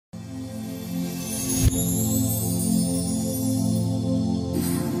Welcome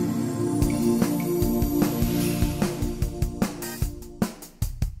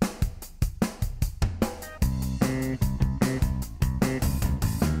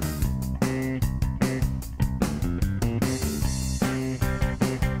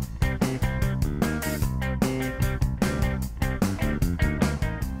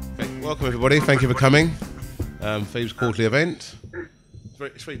everybody, thank you for coming. Thebes quarterly event.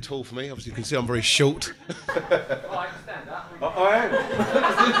 It's very tall for me, obviously you can see I'm very short. Oh, I understand that. I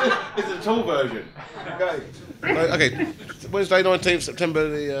am. It's a tall version. Okay, Wednesday 19th September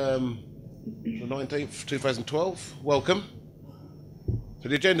the 19th 2012, welcome. So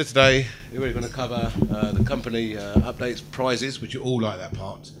the agenda today, we're really going to cover the company updates, prizes, which you all like that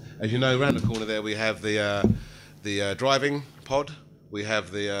part. As you know, around the corner there we have the driving pod, we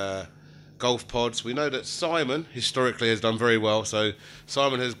have the golf pods. We know that Simon historically has done very well, so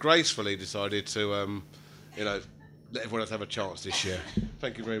Simon has gracefully decided to, let everyone else have a chance this year.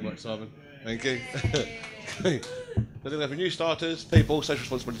 Thank you very much, Simon. Thank you. Okay. So then we have new starters, people, social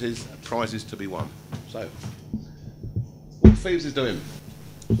responsibilities, prizes to be won. So, what Thebes is doing?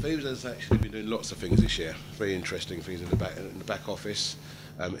 Thebes has actually been doing lots of things this year. Very interesting things in the back office,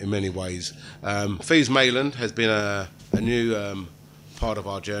 in many ways. Thebes Mainland has been a new part of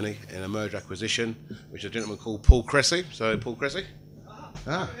our journey in a merger acquisition, which is a gentleman called Paul Cressy. So, Paul Cressy.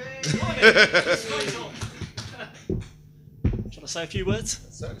 Shall I say a few words?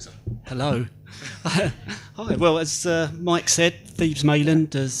 Certainly, sir. Hello. Hi. Well, as Mike said, Thebes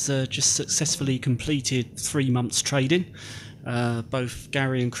Mainland has just successfully completed 3 months trading. Both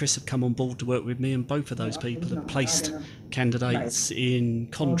Gary and Chris have come on board to work with me, and both of those people have placed candidates in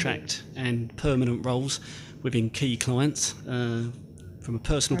contract and permanent roles within key clients. From a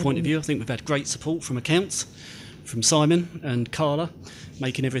personal point of view, I think we've had great support from accounts, from Simon and Carla,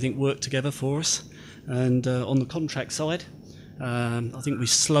 making everything work together for us. And on the contract side, I think we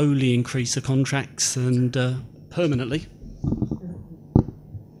slowly increase the contracts and permanently.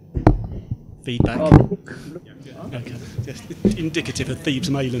 Feedback. Okay. Just indicative of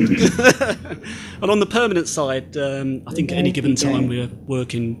Thebes Mainland. And on the permanent side, I think at any given time we're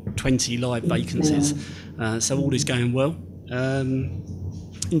working 20 live vacancies, so all is going well.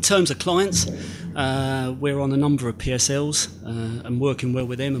 In terms of clients, we're on a number of PSLs and working well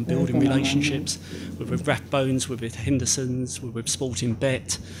with them and building relationships. We're with Rathbones, we're with Henderson's, we're with Sporting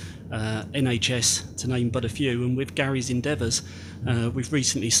Bet, NHS, to name but a few. And with Gary's endeavours, we've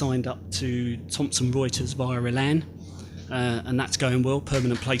recently signed up to Thomson Reuters via Elan, and that's going well,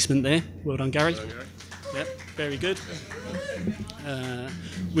 permanent placement there. Well done, Gary. Well done, Gary. Yep, very good.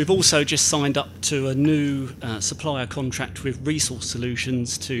 We've also just signed up to a new supplier contract with Resource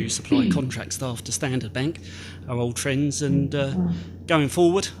Solutions to supply contract staff to Standard Bank, our old friends. And going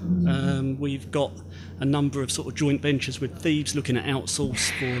forward, we've got a number of sort of joint ventures with Thebes looking at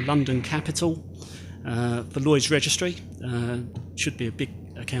outsource for London Capital, for Lloyd's Registry. Should be a big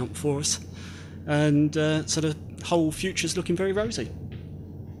account for us. And so the whole future's looking very rosy.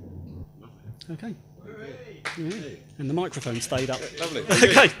 Okay. Yeah. And the microphone stayed up. Lovely.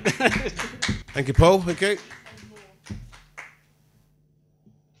 Okay. Thank you, Paul. Thank you.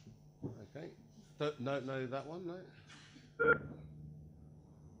 Okay. No, that one, no.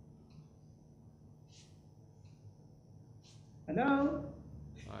 Hello.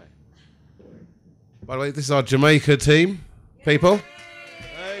 Hi. By the way, this is our Jamaica team, people.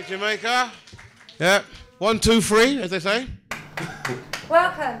 Hey, Jamaica. Yeah. 1, 2, 3, as they say.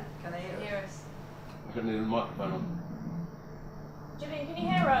 Welcome. Can they hear us? I'm going to need a microphone on. Jimmy, can you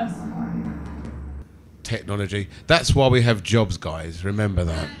hear us? Technology. That's why we have jobs, guys. Remember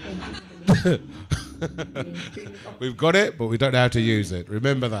that. We've got it, but we don't know how to use it.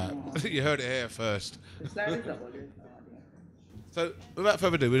 Remember that. You heard it here first. So, without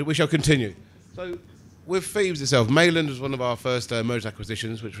further ado, we shall continue. So, with Thebes itself, Mainland was one of our first merger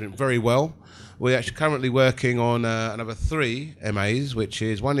acquisitions, which went very well. We're actually currently working on another 3 MAs, which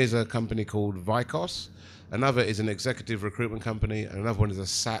is, one is a company called Vicos, another is an executive recruitment company, and another one is a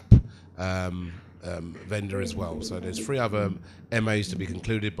SAP vendor as well. So there's 3 other MAs to be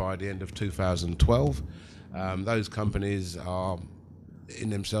concluded by the end of 2012. Those companies are, in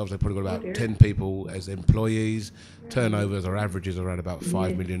themselves, they've probably got about 10 people as employees. Turnovers or averages around about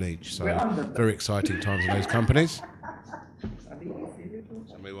 5 million each. So very exciting times in those companies.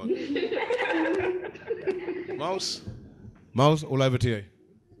 Somebody want? Miles, all over to you.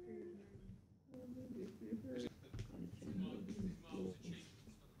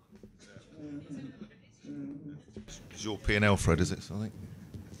 It's your P&L, Fred, is it? I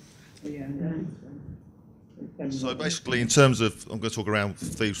think. So basically, in terms of, I'm going to talk around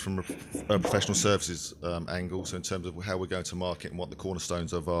Thebes from a professional services angle, so in terms of how we're going to market and what the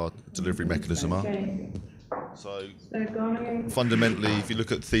cornerstones of our delivery mechanism are. So fundamentally, if you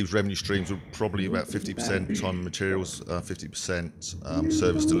look at Thebes revenue streams, we're probably about 50% time and materials, 50%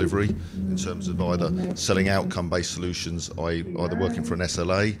 service delivery, in terms of either selling outcome-based solutions, i.e. either working for an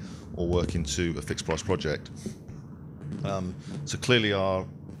SLA or working to a fixed price project. So clearly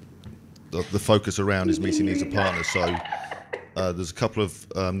the focus around is meeting needs of partners. So there's a couple of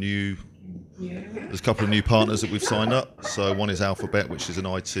new partners that we've signed up. So one is Alphabet, which is an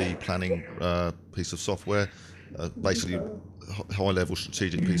IT planning piece of software, basically high-level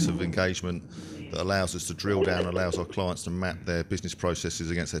strategic piece of engagement that allows us to drill down, allows our clients to map their business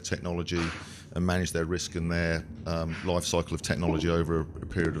processes against their technology and manage their risk and their life cycle of technology over a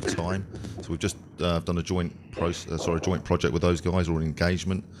period of time. So we've just done a joint project with those guys, or an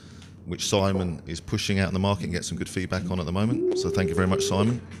engagement, which Simon is pushing out in the market and get some good feedback on at the moment. So thank you very much,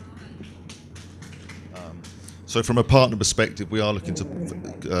 Simon. So from a partner perspective, we are looking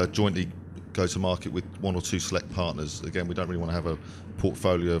to jointly go to market with one or two select partners. Again, we don't really want to have a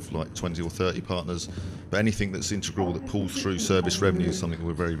portfolio of like 20 or 30 partners, but anything that's integral that pulls through service revenue is something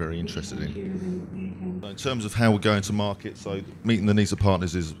we're very, very interested in. In terms of how we're going to market, so meeting the needs of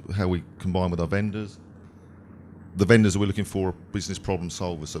partners is how we combine with our vendors. The vendors that we're looking for are business problem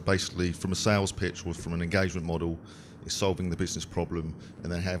solvers. So basically, from a sales pitch or from an engagement model, is solving the business problem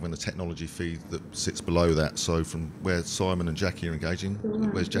and then having a technology feed that sits below that. So from where Simon and Jackie are engaging,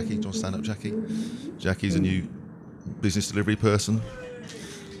 where's Jackie? Do you want to stand up, Jackie? Jackie's a new business delivery person.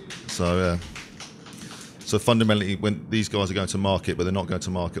 So fundamentally, when these guys are going to market, but they're not going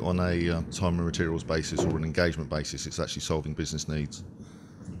to market on a time and materials basis or an engagement basis, it's actually solving business needs.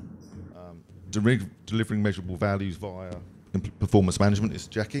 Delivering measurable values via performance management is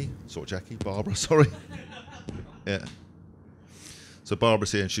Barbara, sorry. Yeah. So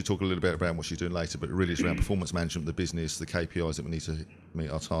Barbara's here and she'll talk a little bit about what she's doing later, but really it's around performance management of the business, the KPIs that we need to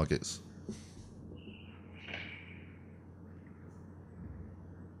meet our targets.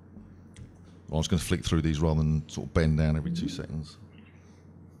 I was going to flick through these rather than sort of bend down every 2 seconds.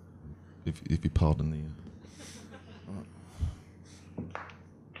 If you pardon the...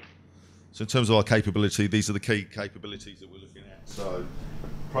 So in terms of our capability, these are the key capabilities that we're looking at. So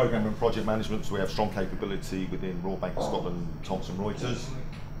program and project management, so we have strong capability within Royal Bank of Scotland, Thomson Reuters.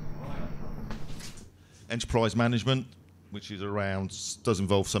 Enterprise management, which is around, does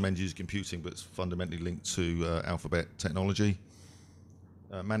involve some end user computing, but it's fundamentally linked to Alphabet technology.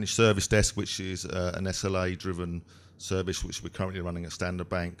 Managed service desk, which is an SLA driven service which we're currently running at Standard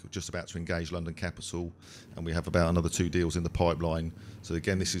Bank, just about to engage London Capital, and we have about another 2 deals in the pipeline. So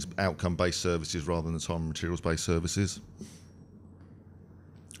again, this is outcome-based services rather than time and materials-based services.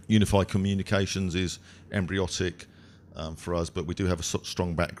 Unified communications is embryotic for us, but we do have a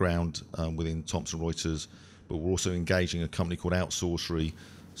strong background within Thomson Reuters, but we're also engaging a company called Outsourcery.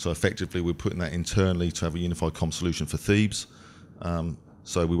 So effectively, we're putting that internally to have a unified comm solution for Thebes.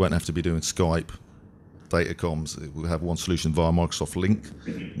 So we won't have to be doing Skype, Datacomms. We'll have one solution via Microsoft Link,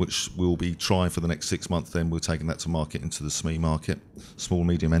 which we'll be trying for the next 6 months. Then we're taking that to market into the SME market, small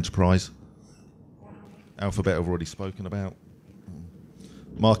medium enterprise. Alphabet I've already spoken about.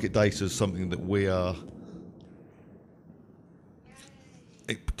 Market data is something that we are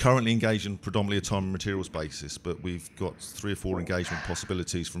currently engaged in predominantly a time and materials basis, but we've got 3 or 4 engagement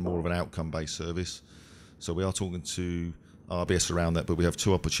possibilities from more of an outcome-based service. So we are talking to RBS around that, but we have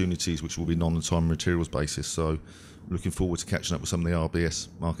 2 opportunities which will be non-time and materials basis. So looking forward to catching up with some of the RBS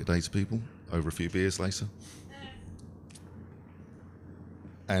market data people over a few beers later.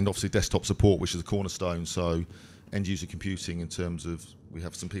 And obviously desktop support, which is a cornerstone. So end user computing in terms of, we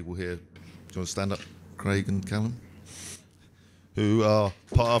have some people here. Do you want to stand up, Craig and Callum? Who are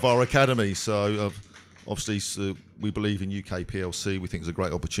part of our academy. So obviously we believe in UK PLC. We think it's a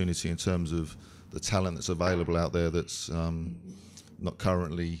great opportunity in terms of the talent that's available out there that's not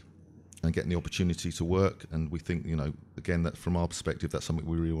currently getting the opportunity to work. And we think, you know, again, that from our perspective, that's something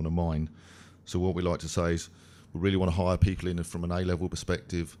we really want to mine. So what we like to say is we really want to hire people in from an A-level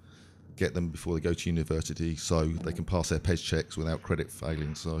perspective, get them before they go to university so they can pass their PES checks without credit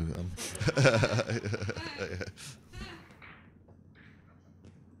failing. So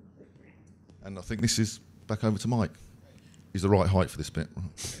and I think this is back over to Mike. He's the right height for this bit.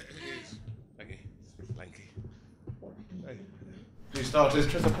 New starters,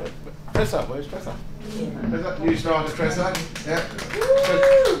 Tressa, where's Tressa? New starter, Tressa, yeah.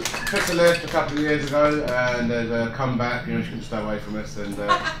 Tressa left a couple of years ago and has come back, you know, she couldn't stay away from us, and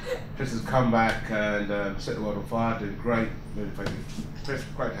Tressa's come back and set the world on fire, doing great, really thank you. Tressa,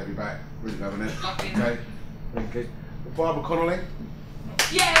 great to have you back, really loving it. Okay. Thank you. Barbara Connolly.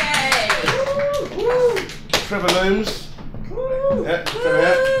 Yay! Trevor Looms. Yeah, Trevor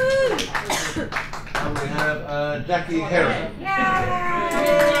here. And we have Jackie Herron.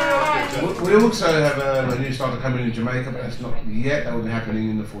 We also have a new starter coming in Jamaica, but that's not yet. That will be happening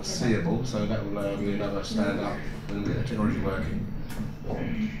in the foreseeable, so that will be another stand-up when we get the technology working.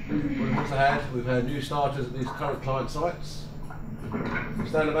 We've had new starters at these current client sites.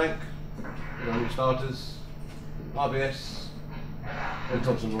 Standard Bank, new starters, RBS, and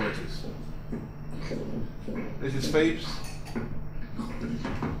Thomson Reuters. This is Thebes.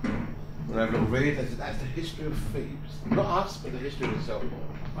 We'll have a little read. That's the history of Thebes. Not us, but the history of itself.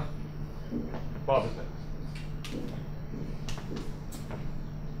 Barbara's next.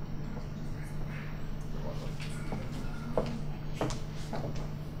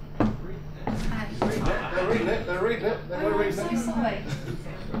 They're reading it. I'm so sorry.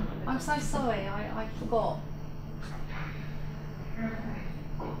 I'm so sorry. I forgot.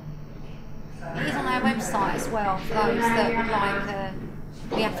 It is on our website as well for those that would like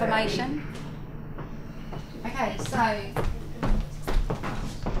the affirmation. Okay, so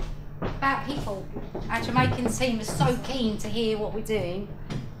about people. Our Jamaican team is so keen to hear what we're doing,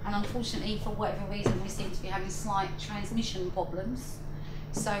 and unfortunately, for whatever reason, we seem to be having slight transmission problems.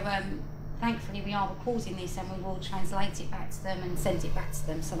 So thankfully, we are recording this, and we will translate it back to them and send it back to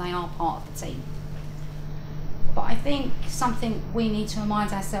them, so they are part of the team. But I think something we need to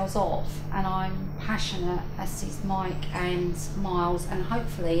remind ourselves of, and I'm passionate, as is Mike and Miles, and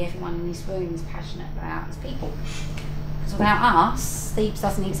hopefully everyone in this room is passionate about, is people. Because without us, Thebes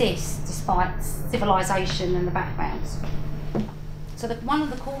doesn't exist, despite civilization and the backgrounds. So one of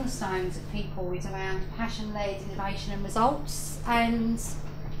the cornerstones of people is around passion-led innovation and results. And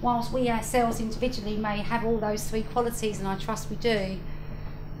whilst we ourselves individually may have all those three qualities, and I trust we do,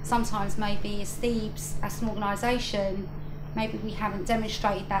 sometimes maybe as Thebes, as an organisation, maybe we haven't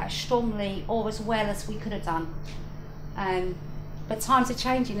demonstrated that as strongly or as well as we could have done. But times are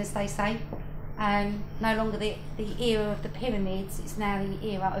changing, as they say. No longer the era of the pyramids, it's now the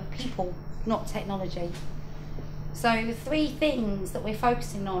era of people, not technology. So the three things that we're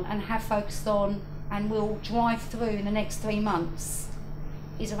focusing on and have focused on and will drive through in the next 3 months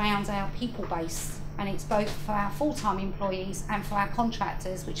is around our people base. And it's both for our full-time employees and for our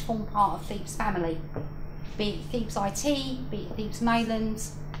contractors, which form part of Thebes family, be it Thebes IT, be it Thebes Mainland,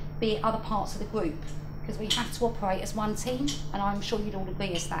 be it other parts of the group, because we have to operate as one team, and I'm sure you'd all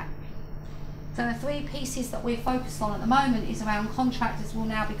agree as that. So the three pieces that we're focused on at the moment is around contractors will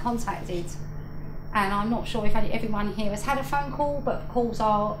now be contacted, and I'm not sure if everyone here has had a phone call, but calls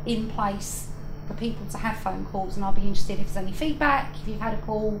are in place for people to have phone calls, and I'll be interested if there's any feedback. If you've had a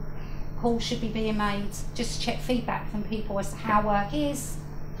call, calls should be being made just to check feedback from people as to how work is,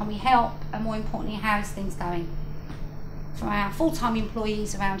 can we help, and more importantly, how's things going. For our full-time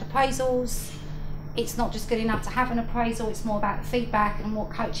employees around appraisals, it's not just good enough to have an appraisal, it's more about the feedback and more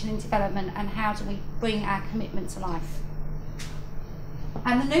coaching and development and how do we bring our commitment to life.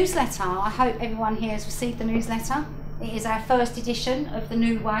 And the newsletter, I hope everyone here has received the newsletter. It is our first edition of the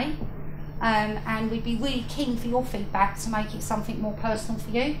new way, and we'd be really keen for your feedback to make it something more personal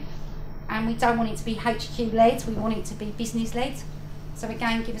for you. And we don't want it to be HQ led, we want it to be business led. So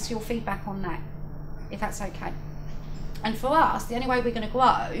again, give us your feedback on that, if that's okay. And for us, the only way we're going to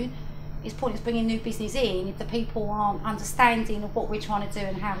grow is pointless bringing new business in if the people aren't understanding of what we're trying to do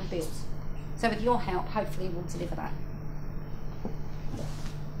and how we build. So with your help, hopefully we'll deliver that.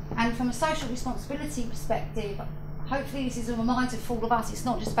 And from a social responsibility perspective, hopefully this is a reminder for all of us, it's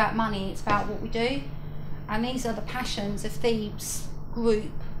not just about money, it's about what we do. And these are the passions of Thebes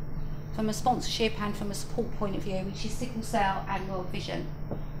Group, from a sponsorship and from a support point of view, which is sickle cell and World Vision.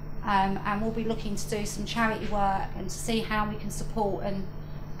 And we'll be looking to do some charity work and to see how we can support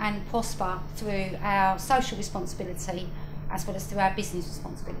and prosper through our social responsibility as well as through our business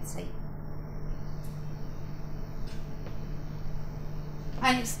responsibility.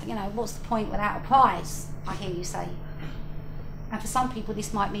 And it's, you know, what's the point without a prize, I hear you say. And for some people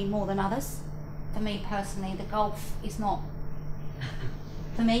this might mean more than others. For me personally, the golf is not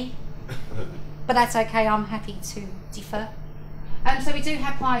for me. But that's okay, I'm happy to defer. So we do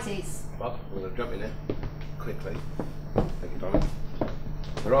have prizes. But we're going to jump in there quickly. Thank you, Donna.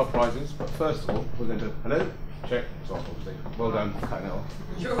 There are prizes, but first of all, we're going to hello, check. It's off, obviously. Well done for cutting it off.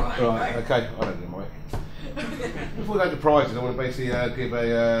 You're right. Right, okay. I don't know, Mike. Before we go to prizes, I want to basically give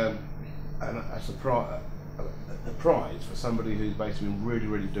a surprise, a prize for somebody who's basically been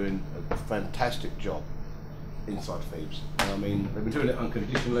really doing a fantastic job inside Thebes. I mean, they've been doing it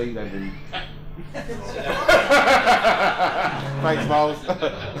unconditionally. They've been. Thanks, Miles.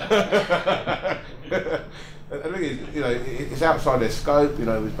 the thing is, you know, it's outside their scope. You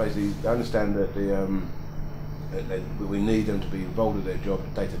know, it's basically they understand that we need them to be involved in their job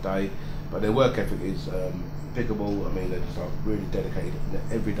day to day, but their work ethic is impeccable. I mean, they're just like really dedicated in their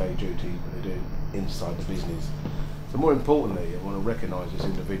everyday duty that they're doing inside the business. So more importantly, I want to recognise this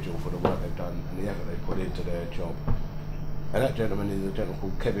individual for the work they've done and the effort they put into their job. And that gentleman is a gentleman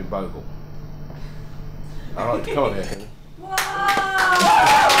called Kevin Bogle. All right, come on here, Kevin.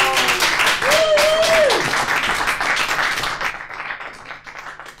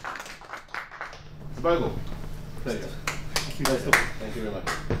 Bogle. Pleasure. Thank you very much.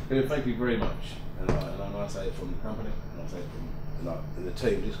 Thank you very much. And I say it from the company, and I say it from the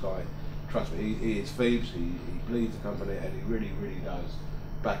team. This guy, trust me, he is Thebes. He bleeds the company, and he really, really does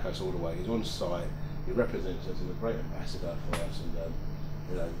back us all the way. He's on site. He represents us. He's a great ambassador for us, and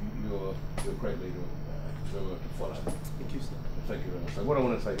you know, you're a great leader to follow. Thank you, sir. Thank you very much. So what I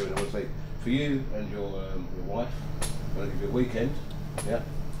want to say, Kevin, I want to say for you and your wife, I'm going to give you a weekend. Yeah.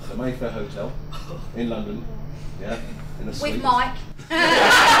 At the Mayfair Hotel in London, yeah, in a suite. With Mike.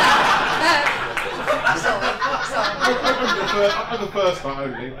 sorry. I'm the first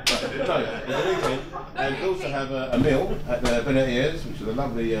time only. But, no, it's a weekend. And we also have a meal at the Benetiers, which is a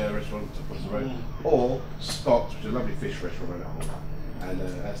lovely restaurant across the road, or Scott's, which is a lovely fish restaurant around that corner. And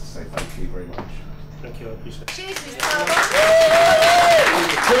that's to say thank you very much. Thank you, I appreciate it. Cheers, Mr. Bogle.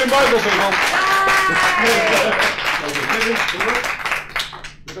 Kevin Bogle, people.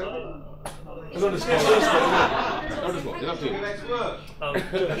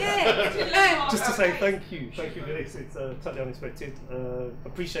 Just to say thank you for this. It's totally unexpected,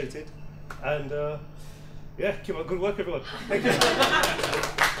 appreciated, and yeah, keep up good work, everyone. Thank you.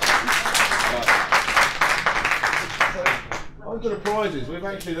 On to the prizes. We've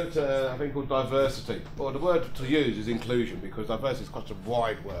actually looked at a thing called diversity. Well, the word to use is inclusion because diversity is quite a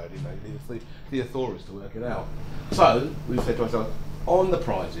wide word. You know, it's the authorities to work it out. So we've said to ourselves, on the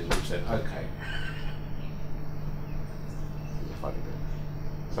prizes, we've said, okay. It's a funny bit.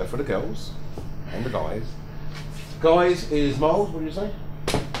 So for the girls and the guys is mould. What do you say?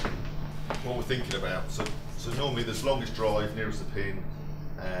 What we're thinking about. So normally there's longest drive, nearest the pin,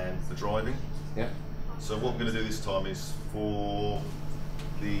 and the driving. Yeah. So what we're going to do this time is we're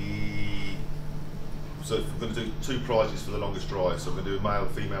going to do 2 prizes for the longest drive. So we're going to do a male,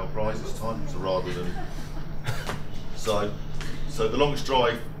 female prize this time. So rather than so the longest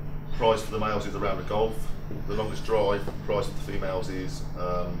drive prize for the males is a round of golf. The longest drive prize for the females is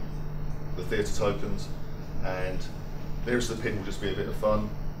the theatre tokens, and nearest to the pin will just be a bit of fun.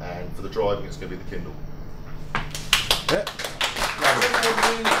 And for the driving, it's going to be the Kindle. Yeah.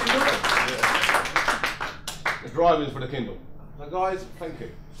 The driving is for the Kindle. So guys, thank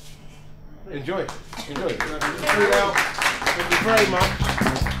you. Enjoy. Thank you very much.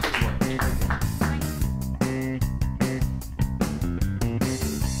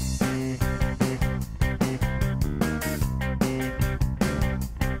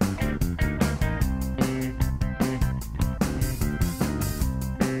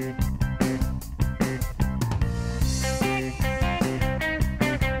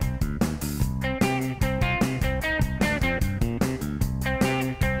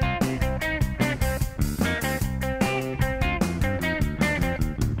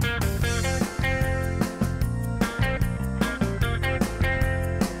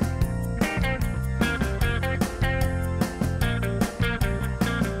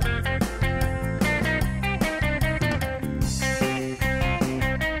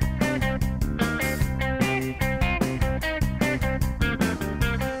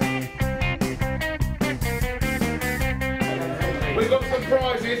 We've got some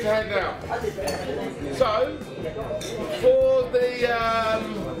prizes to hand out. So, for the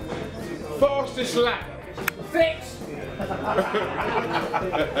fastest lap,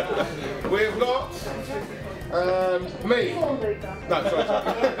 we've got me. No, sorry.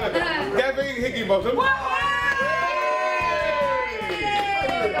 Gavin Higginbottom.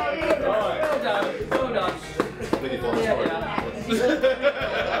 Thank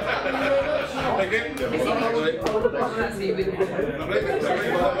you.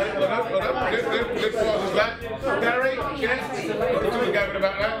 Gary, yes? We'll talk to Gavin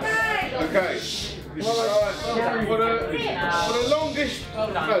about that. Okay. For the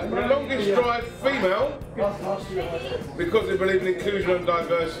longest drive female, because we believe in inclusion and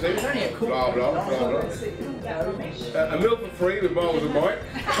diversity, blah blah blah blah. A meal for free with Miles and Mike.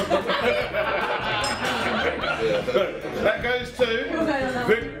 That goes to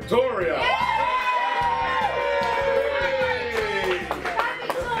Victoria.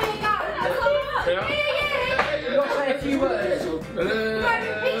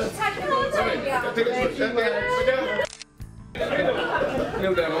 Kneel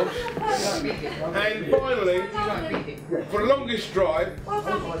down, Mom. And finally, for the longest drive,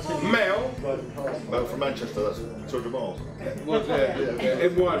 Mel. Mel from Manchester, that's 200 miles. Was there?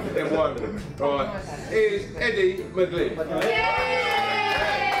 M1. Right. Is Eddie McGlynn. There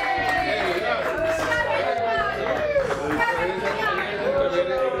you go.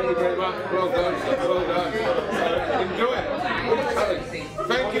 Thank you very much. Well done.